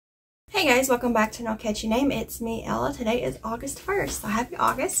Hey guys, welcome back to No Catchy Name. It's me, Ella. Today is August 1st, so happy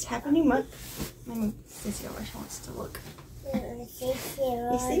August, happy new month. Let me move Sissy over, she wants to look. You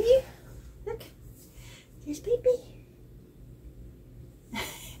see me? Look, there's baby.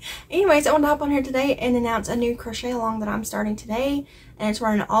 Anyways, I wanted to hop on here today and announce a new crochet along that I'm starting today, and it's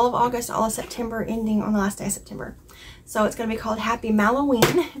running all of August, all of September, ending on the last day of September. So it's going to be called Happy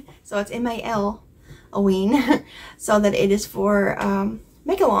MALloween, so it's MALloween, so that it is for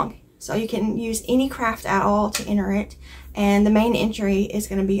make along. So you can use any craft at all to enter it, and the main entry is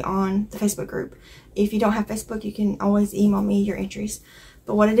going to be on the Facebook group. If you don't have Facebook, you can always email me your entries.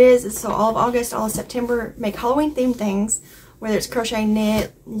 But what it is so all of August, all of September, make Halloween themed things, whether it's crochet,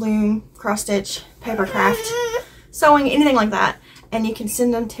 knit, loom, cross stitch, paper craft, sewing, anything like that. And you can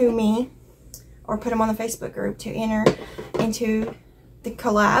send them to me or put them on the Facebook group to enter into the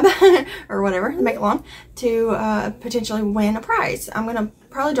collab or whatever, make along, to potentially win a prize. I'm going to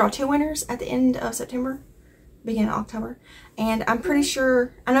probably draw 2 winners at the end of September, beginning of October. And I'm pretty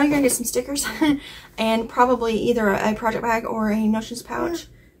sure, I know you're going to get some stickers and probably either a project bag or a notions pouch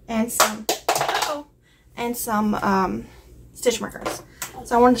and some stitch markers.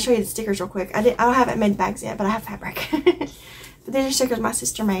 So I wanted to show you the stickers real quick. I don't have it made bags yet, but I have fabric. But these are stickers my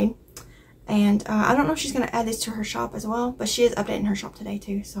sister made. And I don't know if she's going to add this to her shop as well, but she is updating her shop today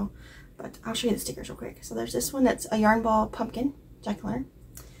too. So, but I'll show you the stickers real quick. So there's this one that's a yarn ball pumpkin, jack-o'-lantern.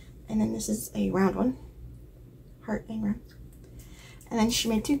 And then this is a round one, heart and round. And then she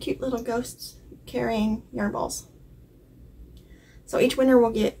made 2 cute little ghosts carrying yarn balls. So each winner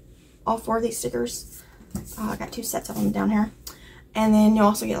will get all 4 of these stickers. I got 2 sets of them down here. And then you'll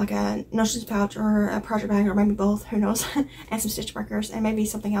also get like a notions pouch or a project bag, or maybe both, who knows, and some stitch markers and maybe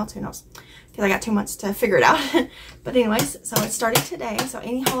something else, who knows, because I got 2 months to figure it out. But anyways, so it's starting today. So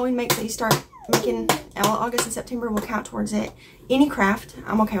any Halloween makes that you start making August and September will count towards it. Any craft,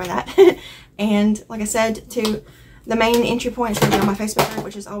 I'm okay with that. And like I said, to the main entry point is going to be on my Facebook group,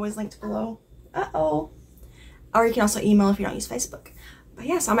 which is always linked below. Or you can also email if you don't use Facebook. But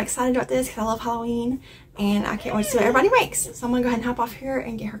yeah, so I'm excited about this because I love Halloween and I can't wait to see what everybody makes. So I'm going to go ahead and hop off here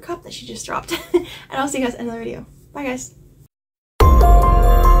and get her cup that she just dropped. And I'll see you guys in another video. Bye guys.